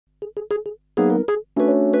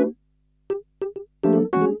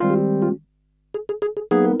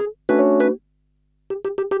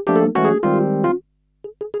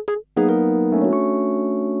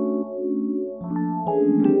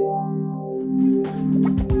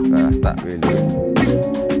just that really.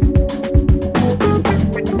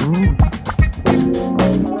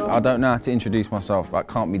 I don't know how to introduce myself. That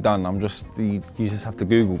can't be done. You just have to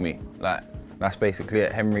Google me. Like, that's basically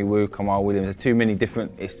it. Henry Wu, Kamaal Williams. There's too many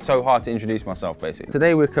different, it's so hard to introduce myself basically.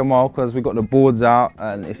 Today we're Kamaal because we've got the boards out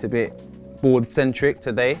and it's a bit board centric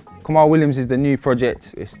today. Kamaal Williams is the new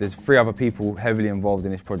project. There's 3 other people heavily involved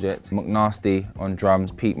in this project. McNasty on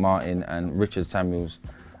drums, Pete Martin and Richard Samuels.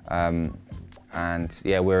 And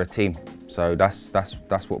yeah, we're a team. So that's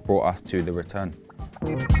what brought us to the return.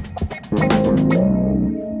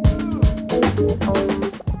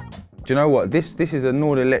 Do you know what? This is a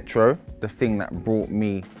Nord Electro, the thing that brought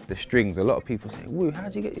me the strings. A lot of people say, "Woo,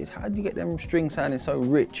 how'd you get this? How'd you get them strings sounding so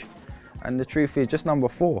rich?" And the truth is, just number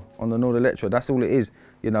 4 on the Nord Electro. That's all it is,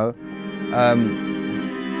 you know. And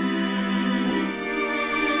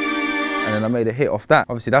then I made a hit off that.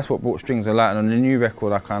 Obviously, that's what brought strings alight. And on the new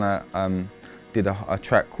record, I kind of did a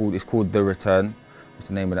track called The Return. What's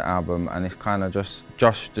the name of the album? And it's kind of just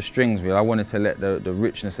the strings, really. I wanted to let the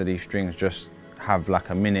richness of these strings just have like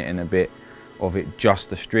a minute and a bit of it, just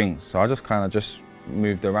the strings. So I just kind of just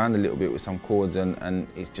moved around a little bit with some chords, and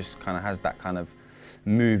it just kind of has that kind of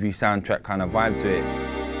movie soundtrack kind of vibe to it.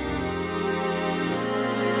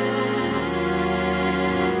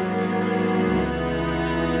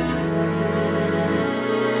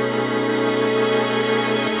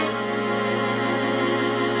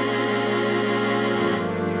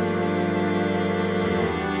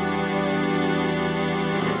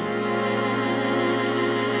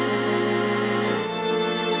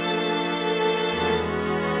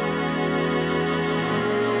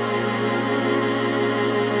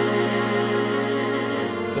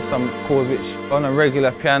 Some chords which on a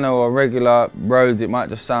regular piano or regular roads it might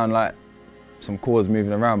just sound like some chords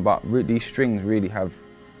moving around, but these strings really have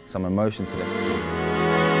some emotion to them.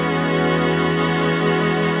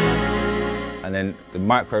 And then the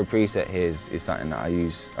micro preset here is something that I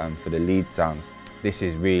use for the lead sounds. This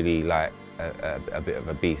is really like a bit of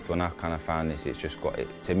a beast. When I kind of found this, it's just got it.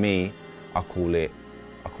 To me, I call it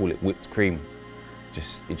whipped cream.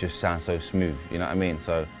 It just sounds so smooth, you know what I mean?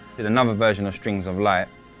 So I did another version of Strings of Light.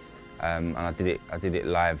 And I did it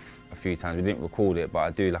live a few times. We didn't record it, but I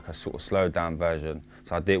do like a sort of slowed down version.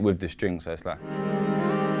 So I did it with the strings, so it's like.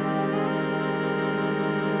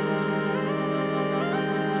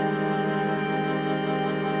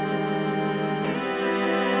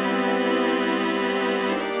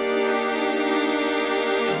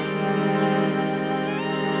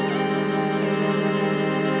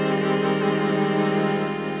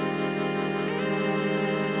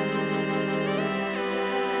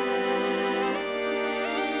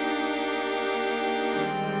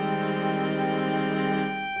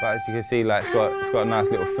 But as you can see, like it's got a nice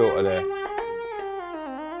little filter there.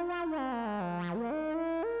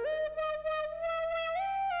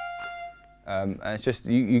 And it's just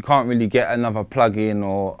you can't really get another plug-in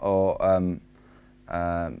or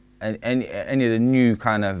any of the new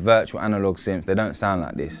kind of virtual analog synths. They don't sound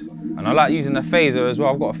like this. And I like using the phaser as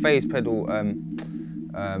well. I've got a phase pedal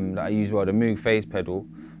that I use, the Moog phase pedal.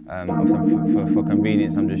 For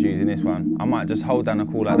convenience, I'm just using this one. I might just hold down a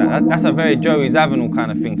chord like that. That's a very Joey Zawinul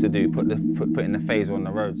kind of thing to do, putting the phaser on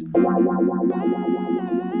the roads.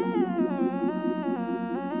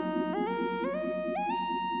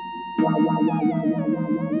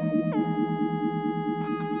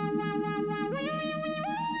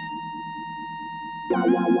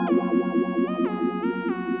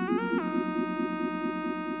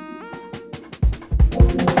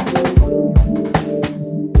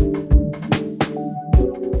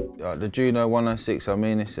 The Juno 106, I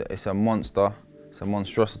mean, it's a monster. It's a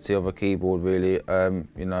monstrosity of a keyboard, really.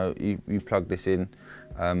 You know, you plug this in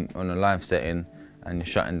on a live setting, and you're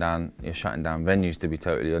shutting down venues, to be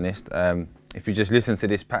totally honest. If you just listen to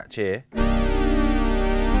this patch here.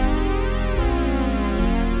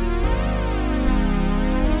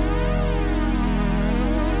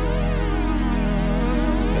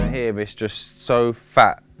 And here it's just so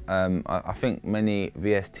fat. I think many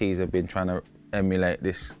VSTs have been trying to emulate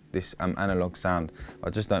this analog sound. I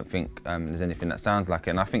just don't think there's anything that sounds like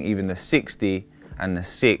it. And I think even the 60 and the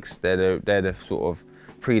 6, they're the sort of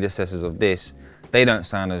predecessors of this. They don't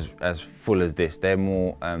sound as full as this. They're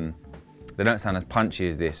more, they don't sound as punchy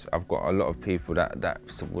as this. I've got a lot of people that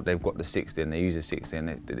they've got the 60 and they use the 60 and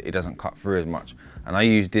it doesn't cut through as much. And I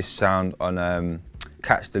use this sound on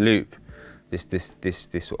Catch the Loop, this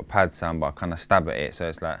sort of pad sound, but I kind of stab at it, so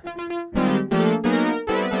it's like.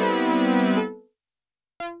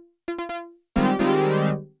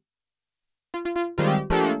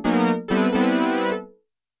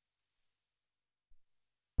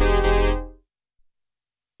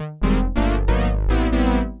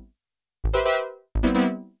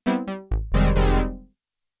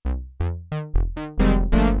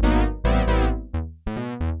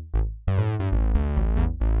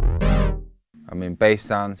 mean, bass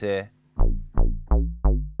sounds here.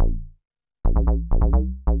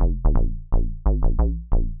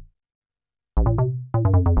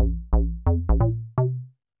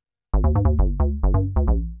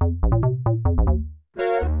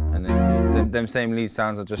 And then them same lead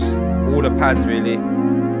sounds are just all the pads really.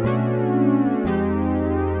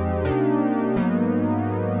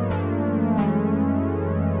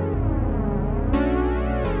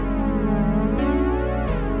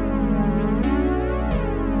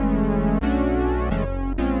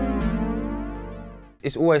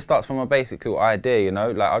 It always starts from a basic little idea, you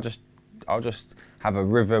know. Like I'll just have a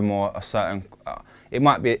rhythm or a certain. It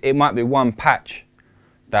might be one patch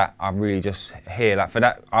that I really just hear. Like for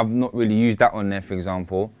that, I've not really used that on there, for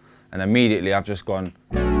example, and immediately I've just gone.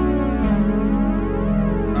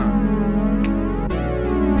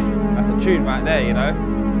 That's a tune right there, you know.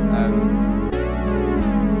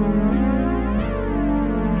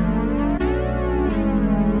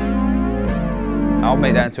 I'll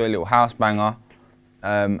make that into a little house banger.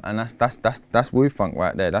 And that's Wu Funk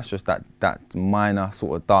right there. That's just that minor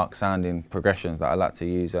sort of dark sounding progressions that I like to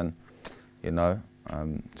use, and you know.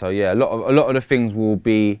 So yeah, a lot of the things will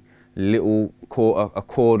be little a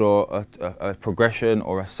chord or a progression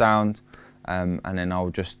or a sound, and then I'll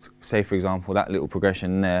just say, for example, that little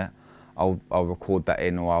progression there, I'll record that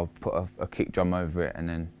in, or I'll put a kick drum over it, and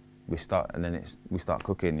then we start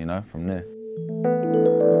cooking, you know, from there.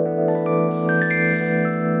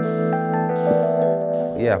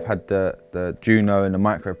 Yeah, I've had the Juno and the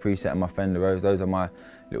micro preset and my Fender Rose. Those are my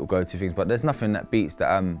little go-to things. But there's nothing that beats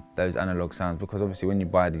those analog sounds, because obviously when you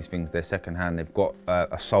buy these things, they're second-hand. They've got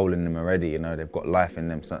a soul in them already. You know, they've got life in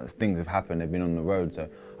them. So things have happened. They've been on the road. So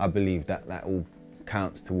I believe that all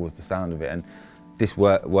counts towards the sound of it. And this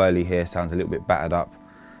Whirly here sounds a little bit battered up.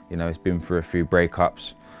 You know, it's been through a few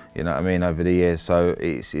breakups. You know what I mean, over the years. So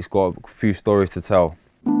it's got a few stories to tell.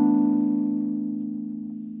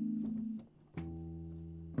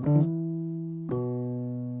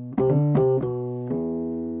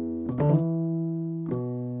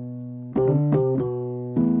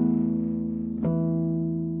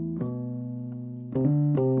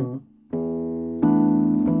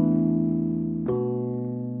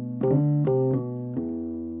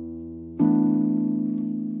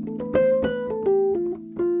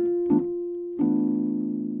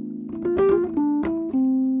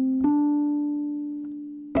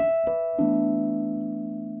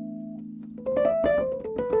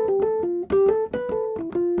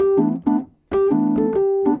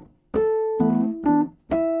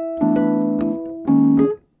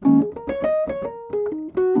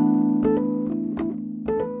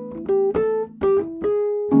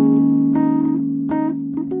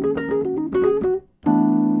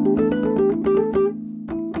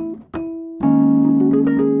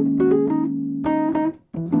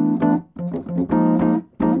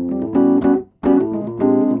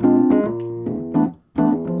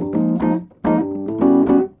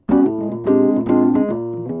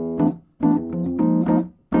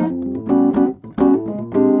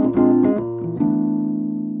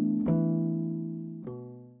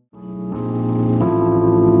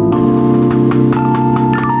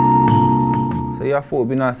 I thought it'd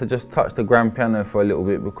be nice to just touch the grand piano for a little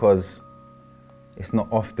bit, because it's not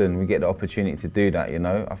often we get the opportunity to do that, you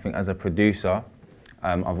know. I think as a producer,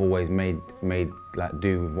 I've always made like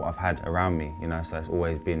do with what I've had around me, you know, so it's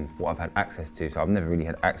always been what I've had access to. So I've never really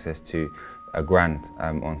had access to a grand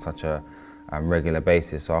on such a regular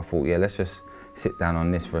basis. So I thought, yeah, let's just sit down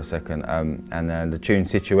on this for a second. And the tune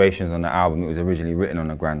Situations on the album, it was originally written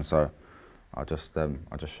on a grand, so I'll just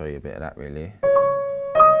show you a bit of that really.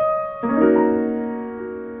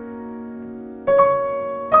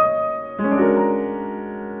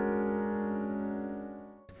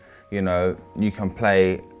 You know, you can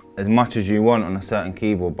play as much as you want on a certain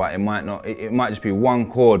keyboard, but it might not. It might just be one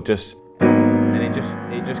chord, and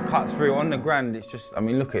it just cuts through. On the grand, it's just. I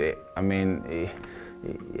mean, look at it. I mean,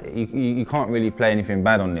 you can't really play anything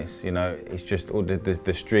bad on this. You know, it's just all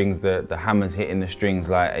the strings, the hammers hitting the strings,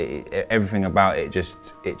 like everything about it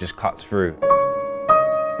just cuts through.